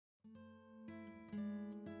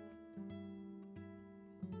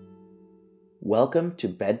Welcome to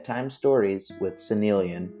Bedtime Stories with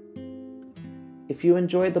Senelian. If you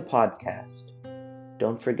enjoy the podcast,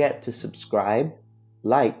 don't forget to subscribe,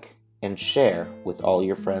 like, and share with all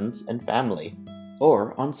your friends and family,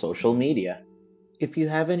 or on social media. If you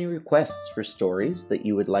have any requests for stories that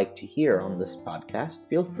you would like to hear on this podcast,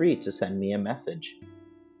 feel free to send me a message.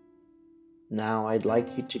 Now I'd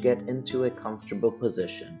like you to get into a comfortable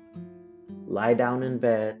position. Lie down in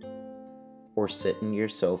bed, or sit in your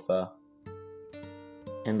sofa,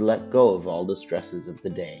 and let go of all the stresses of the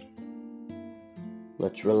day.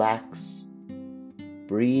 Let's relax,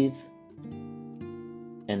 breathe,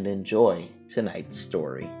 and enjoy tonight's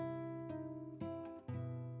story.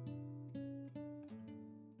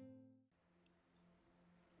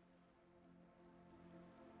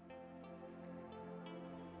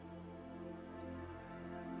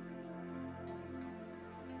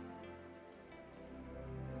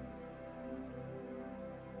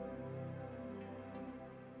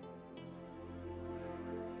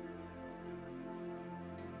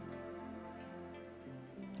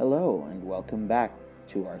 Hello, and welcome back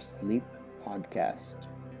to our sleep podcast.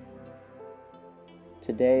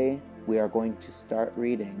 Today, we are going to start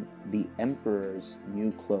reading The Emperor's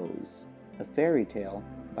New Clothes, a fairy tale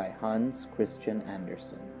by Hans Christian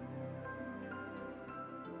Andersen.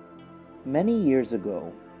 Many years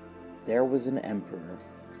ago, there was an emperor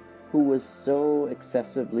who was so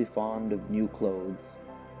excessively fond of new clothes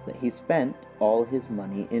that he spent all his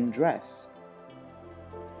money in dress.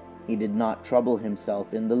 He did not trouble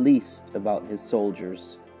himself in the least about his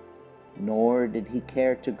soldiers, nor did he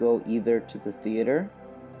care to go either to the theater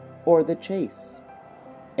or the chase,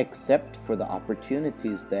 except for the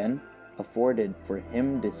opportunities then afforded for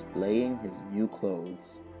him displaying his new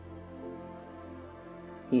clothes.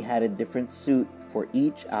 He had a different suit for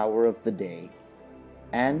each hour of the day,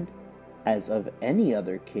 and, as of any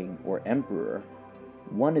other king or emperor,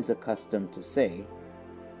 one is accustomed to say,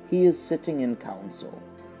 he is sitting in council.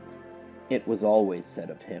 It was always said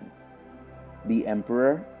of him, the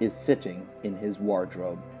emperor is sitting in his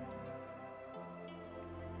wardrobe.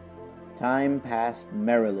 Time passed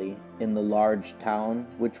merrily in the large town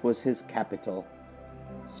which was his capital.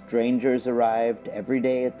 Strangers arrived every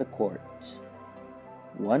day at the court.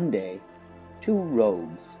 One day, two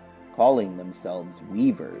rogues, calling themselves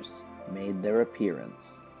weavers, made their appearance.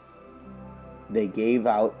 They gave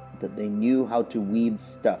out that they knew how to weave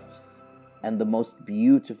stuffs and the most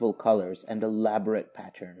beautiful colors and elaborate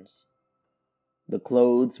patterns. The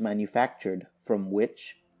clothes manufactured from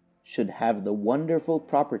which should have the wonderful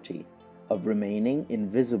property of remaining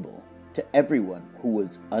invisible to everyone who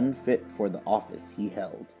was unfit for the office he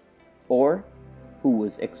held, or who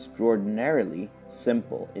was extraordinarily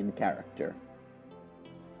simple in character.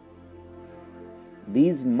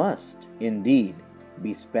 These must, indeed,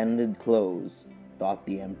 be splendid clothes, thought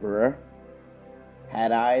the emperor.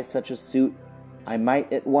 Had I such a suit, I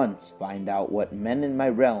might at once find out what men in my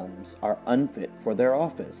realms are unfit for their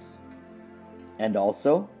office, and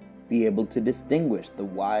also be able to distinguish the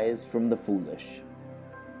wise from the foolish.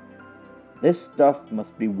 This stuff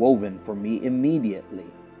must be woven for me immediately,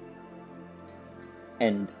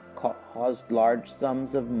 and caused large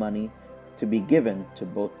sums of money to be given to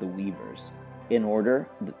both the weavers, in order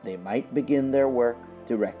that they might begin their work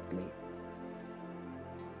directly.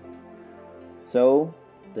 So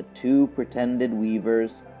the two pretended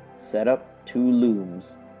weavers set up two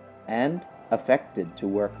looms, and affected to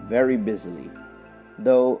work very busily,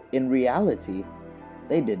 though in reality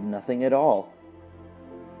they did nothing at all.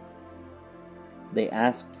 They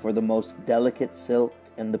asked for the most delicate silk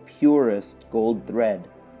and the purest gold thread,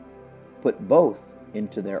 put both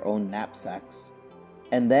into their own knapsacks,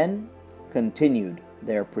 and then continued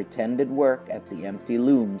their pretended work at the empty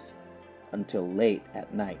looms until late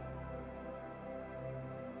at night.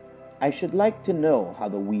 I should like to know how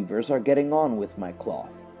the weavers are getting on with my cloth,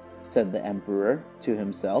 said the emperor to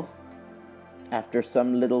himself, after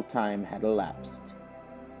some little time had elapsed.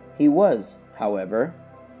 He was, however,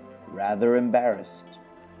 rather embarrassed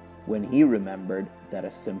when he remembered that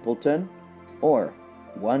a simpleton, or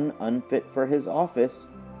one unfit for his office,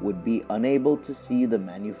 would be unable to see the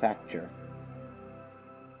manufacture.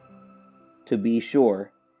 To be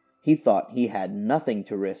sure, he thought he had nothing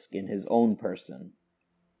to risk in his own person,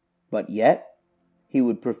 but yet he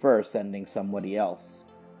would prefer sending somebody else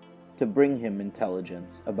to bring him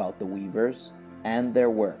intelligence about the weavers and their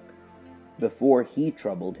work before he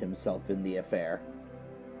troubled himself in the affair.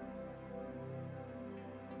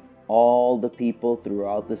 All the people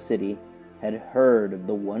throughout the city had heard of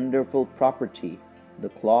the wonderful property the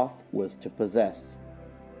cloth was to possess,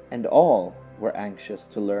 and all were anxious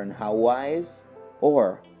to learn how wise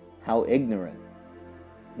or how ignorant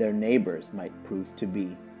their neighbors might prove to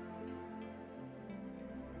be.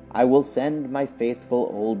 "I will send my faithful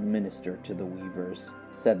old minister to the weavers,"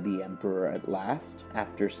 said the emperor at last,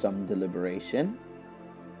 after some deliberation.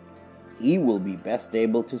 "He will be best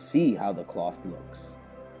able to see how the cloth looks,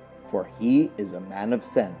 for he is a man of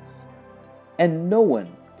sense, and no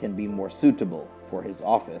one can be more suitable for his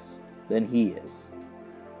office than he is."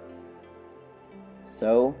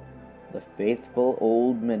 So the faithful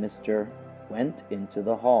old minister went into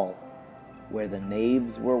the hall, where the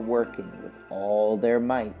knaves were working with all their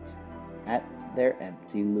might at their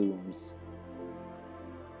empty looms.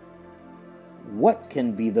 "What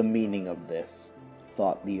can be the meaning of this?"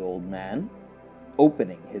 thought the old man,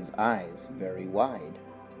 opening his eyes very wide.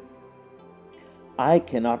 "I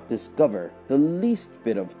cannot discover the least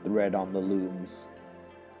bit of thread on the looms."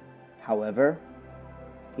 However,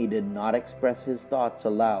 he did not express his thoughts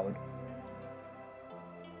aloud.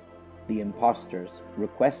 The impostors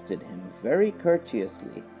requested him very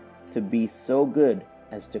courteously to be so good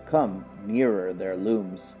as to come nearer their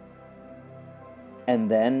looms, and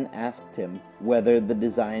then asked him whether the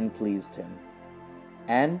design pleased him,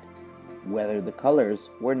 and whether the colors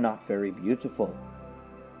were not very beautiful,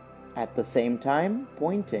 at the same time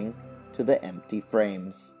pointing to the empty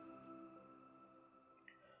frames.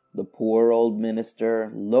 The poor old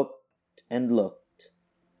minister looked and looked.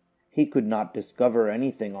 He could not discover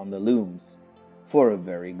anything on the looms, for a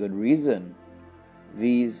very good reason,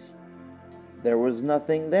 viz., there was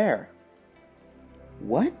nothing there.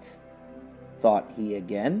 "What?" thought he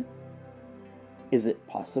again. "Is it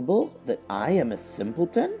possible that I am a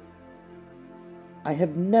simpleton? I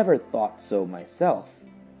have never thought so myself,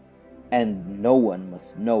 and no one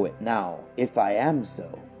must know it now if I am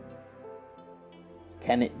so.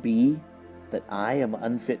 Can it be that I am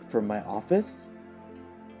unfit for my office?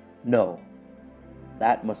 No,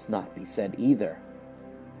 that must not be said either.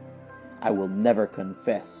 I will never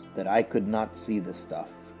confess that I could not see the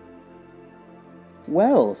stuff."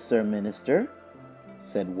 "Well, Sir Minister,"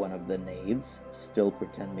 said one of the knaves, still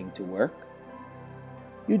pretending to work,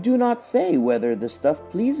 "you do not say whether the stuff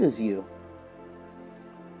pleases you."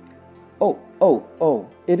 Oh,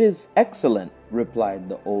 it is excellent," replied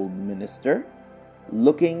the old minister,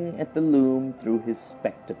 looking at the loom through his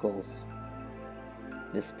spectacles.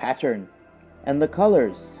 "This pattern, and the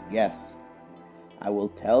colors, yes. I will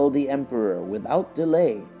tell the emperor without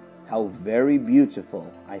delay how very beautiful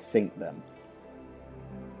I think them."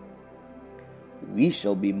 "We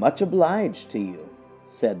shall be much obliged to you,"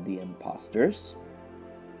 said the impostors.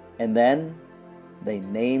 And then they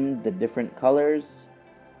named the different colors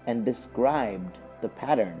and described the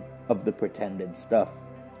pattern of the pretended stuff.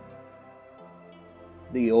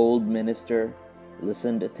 The old minister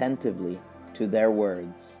listened attentively to their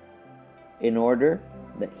words, in order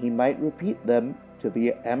that he might repeat them to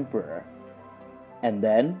the emperor, and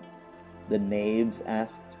then the knaves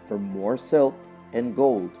asked for more silk and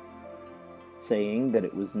gold, saying that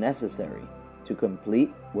it was necessary to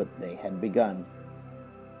complete what they had begun.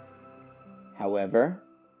 However,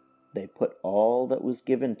 they put all that was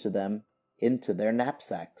given to them into their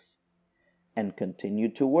knapsacks, and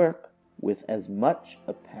continued to work with as much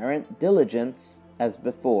apparent diligence as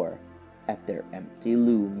before at their empty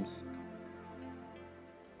looms.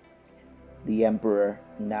 The emperor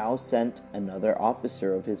now sent another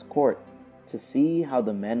officer of his court to see how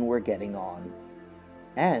the men were getting on,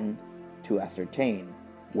 and to ascertain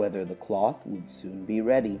whether the cloth would soon be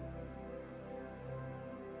ready.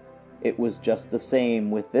 It was just the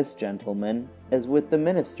same with this gentleman as with the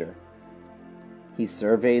minister. He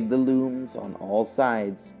surveyed the looms on all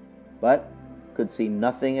sides, but could see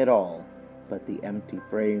nothing at all but the empty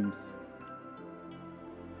frames.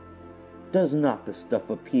 "Does not the stuff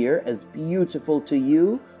appear as beautiful to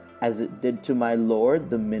you as it did to my lord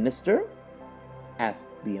the minister?" asked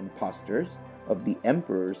the impostors of the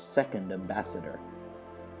emperor's second ambassador,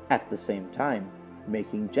 at the same time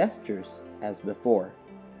making gestures as before,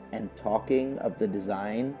 and talking of the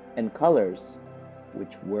design and colors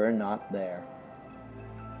which were not there.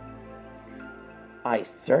 "I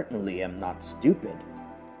certainly am not stupid,"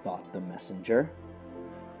 thought the messenger.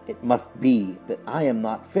 "It must be that I am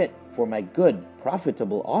not fit for my good,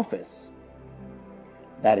 profitable office.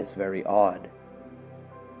 That is very odd.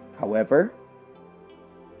 However,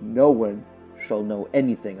 no one shall know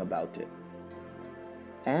anything about it."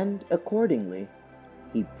 And accordingly,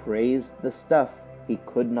 he praised the stuff he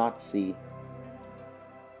could not see,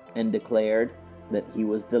 and declared that he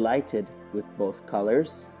was delighted with both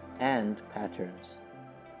colors and patterns.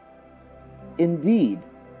 "Indeed,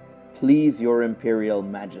 please your imperial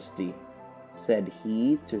majesty," said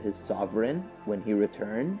he to his sovereign when he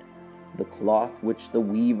returned, The cloth which the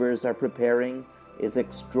weavers are preparing is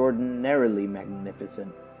extraordinarily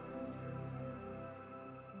magnificent.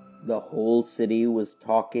 The whole city was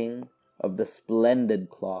talking of the splendid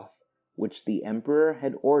cloth which the emperor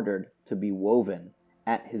had ordered to be woven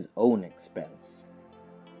at his own expense.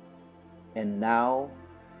 And now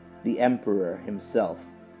the emperor himself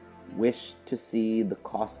wished to see the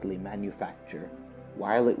costly manufacture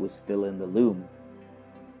while it was still in the loom.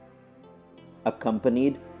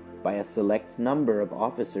 Accompanied by a select number of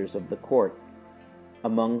officers of the court,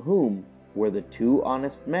 among whom were the two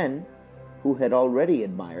honest men who had already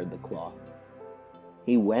admired the cloth,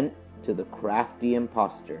 he went to the crafty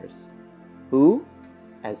impostors, who,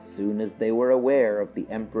 as soon as they were aware of the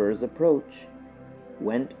emperor's approach,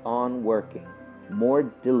 went on working more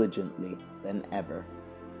diligently than ever,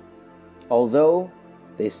 although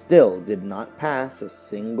they still did not pass a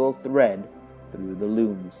single thread through the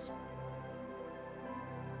looms.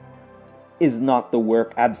 "Is not the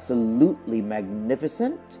work absolutely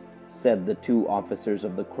magnificent?" said the two officers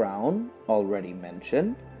of the crown already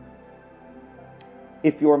mentioned.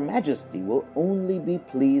 "If your majesty will only be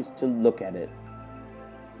pleased to look at it.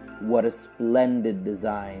 What a splendid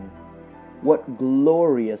design! What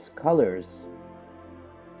glorious colors!"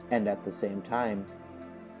 And at the same time,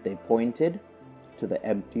 they pointed to the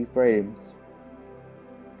empty frames,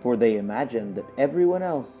 for they imagined that everyone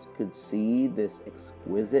else could see this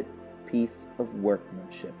exquisite piece of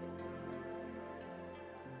workmanship.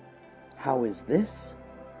 "How is this?"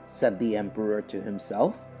 said the emperor to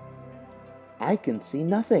himself. "I can see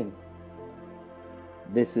nothing.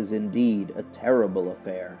 This is indeed a terrible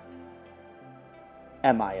affair.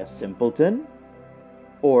 Am I a simpleton?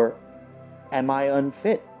 Or am I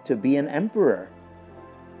unfit to be an emperor?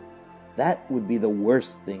 That would be the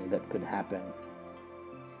worst thing that could happen.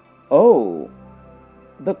 Oh,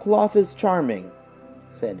 the cloth is charming,"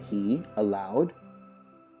 said he aloud.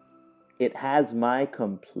 "It has my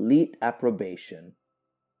complete approbation."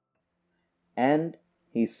 And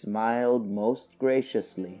he smiled most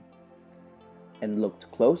graciously and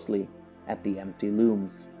looked closely at the empty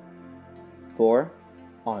looms, for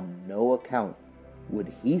on no account would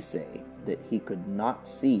he say that he could not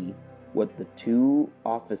see what the two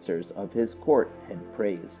officers of his court had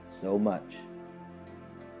praised so much.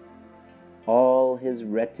 All his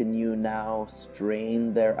retinue now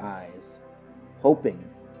strained their eyes, hoping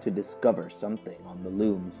to discover something on the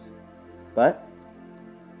looms, but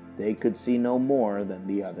they could see no more than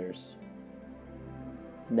the others.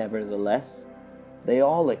 Nevertheless, they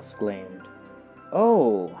all exclaimed,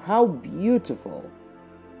 "Oh, how beautiful!"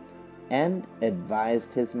 and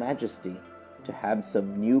advised his majesty to have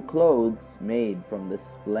some new clothes made from this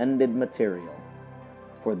splendid material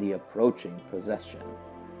for the approaching procession.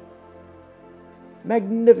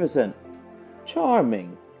 "Magnificent!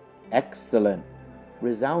 Charming! Excellent!"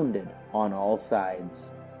 resounded on all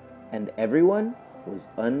sides, and everyone was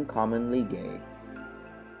uncommonly gay.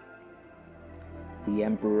 The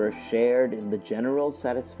emperor shared in the general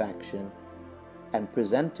satisfaction and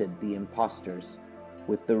presented the impostors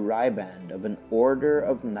with the riband of an order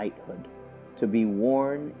of knighthood to be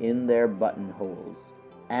worn in their buttonholes,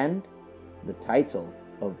 and the title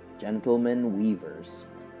of gentlemen weavers.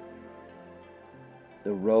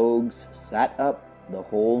 The rogues sat up the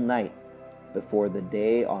whole night before the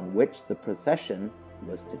day on which the procession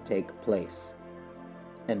was to take place,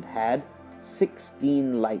 and had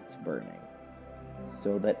 16 lights burning,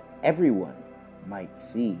 so that everyone might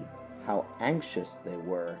see how anxious they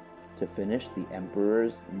were to finish the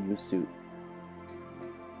emperor's new suit.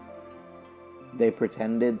 They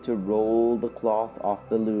pretended to roll the cloth off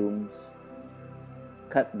the looms,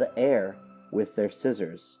 cut the air with their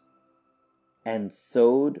scissors, and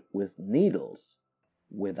sewed with needles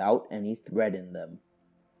without any thread in them.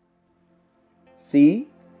 "See,"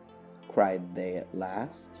 cried they at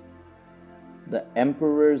last, "the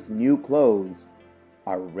emperor's new clothes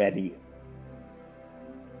are ready."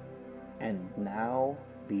 And now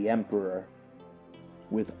the emperor,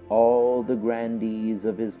 with all the grandees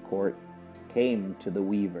of his court, came to the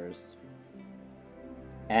weavers,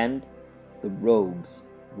 and the rogues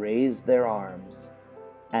raised their arms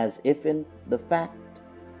as if in the fact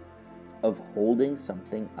of holding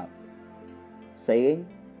something up, saying,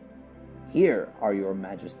 "Here are your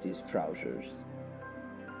majesty's trousers.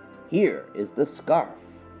 Here is the scarf.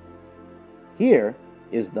 Here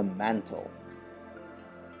is the mantle.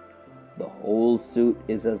 The whole suit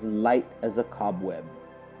is as light as a cobweb.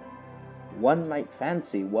 One might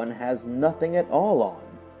fancy one has nothing at all on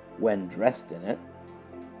when dressed in it.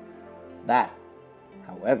 That,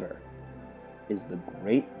 however, is the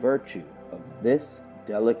great virtue of this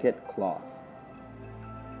delicate cloth.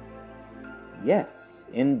 "Yes,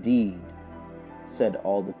 indeed," said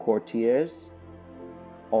all the courtiers,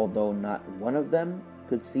 although not one of them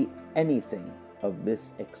could see anything of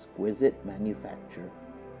this exquisite manufacture.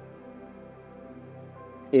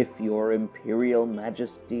 "If your Imperial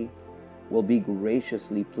Majesty will be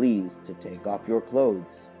graciously pleased to take off your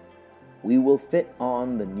clothes, we will fit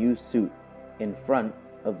on the new suit in front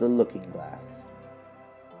of the looking-glass."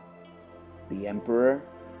 The Emperor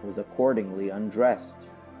was accordingly undressed,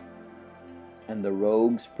 and the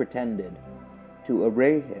rogues pretended to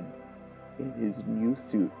array him in his new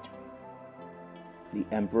suit. The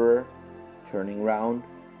Emperor turning round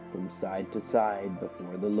from side to side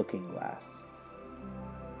before the looking-glass.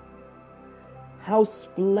 "How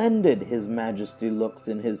splendid His Majesty looks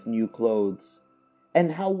in his new clothes,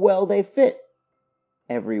 and how well they fit!"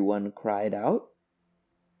 everyone cried out.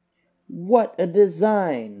 "What a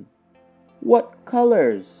design! What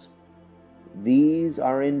colors! These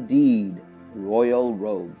are indeed royal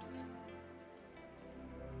robes."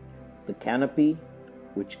 "The canopy,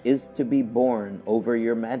 which is to be borne over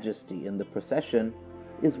your Majesty in the procession,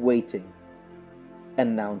 is waiting,"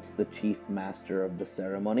 announced the chief master of the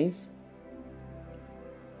ceremonies.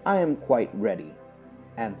 "I am quite ready,"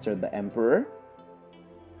 answered the Emperor.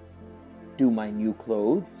 "Do my new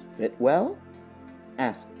clothes fit well?"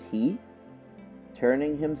 asked he,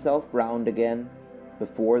 turning himself round again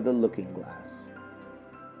before the looking-glass,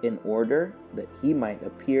 in order that he might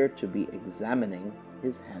appear to be examining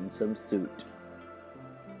his handsome suit.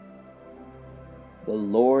 The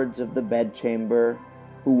lords of the bedchamber,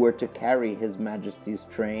 who were to carry His Majesty's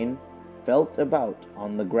train, felt about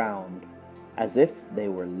on the ground, as if they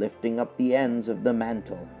were lifting up the ends of the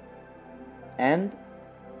mantle, and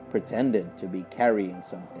pretended to be carrying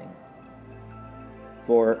something,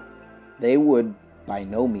 for they would by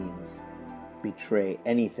no means betray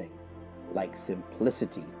anything like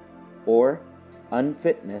simplicity or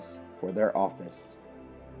unfitness for their office.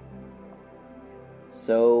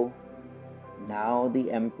 So now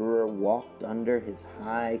the Emperor walked under his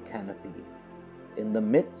high canopy in the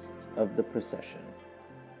midst of the procession,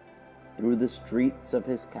 through the streets of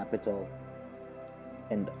his capital,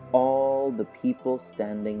 and all the people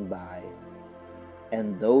standing by,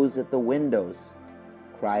 and those at the windows,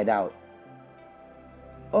 cried out,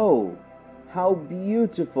 "Oh, how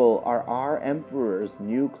beautiful are our Emperor's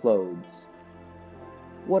new clothes!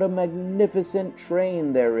 What a magnificent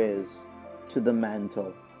train there is to the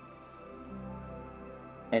mantle!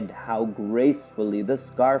 And how gracefully the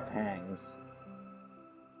scarf hangs!"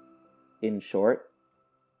 In short,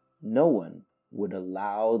 no one would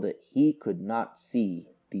allow that he could not see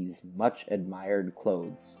these much admired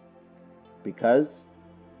clothes, because,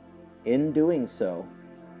 in doing so,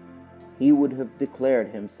 he would have declared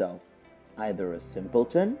himself either a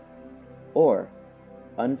simpleton or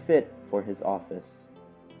unfit for his office.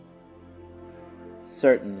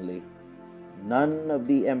 Certainly, none of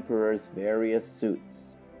the Emperor's various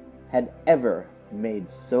suits had ever made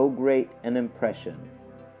so great an impression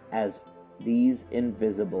as these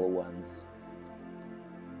invisible ones.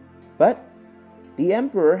 "But the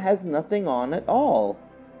Emperor has nothing on at all,"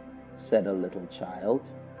 said a little child.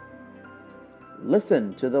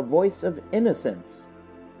 "Listen to the voice of innocence,"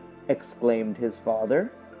 exclaimed his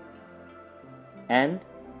father. And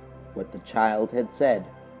what the child had said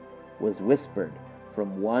was whispered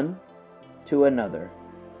from one to another.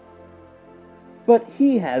 "But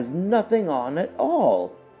he has nothing on at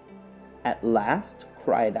all," at last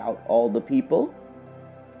cried out all the people.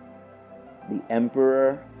 The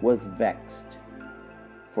Emperor was vexed,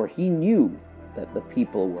 for he knew that the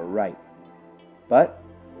people were right, but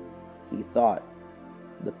he thought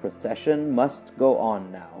the procession must go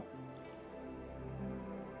on now.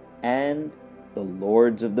 And the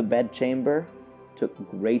lords of the bedchamber took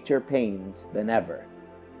greater pains than ever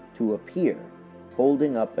to appear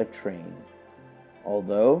holding up a train,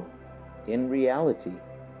 although, in reality,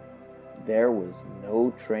 there was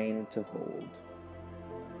no train to hold.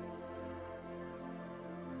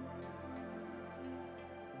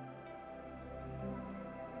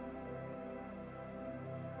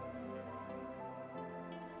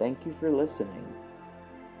 Thank you for listening.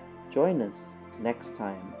 Join us next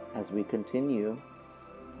time as we continue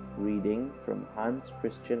reading from Hans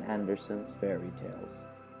Christian Andersen's fairy tales.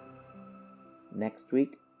 Next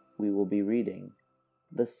week, we will be reading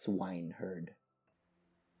The Swineherd.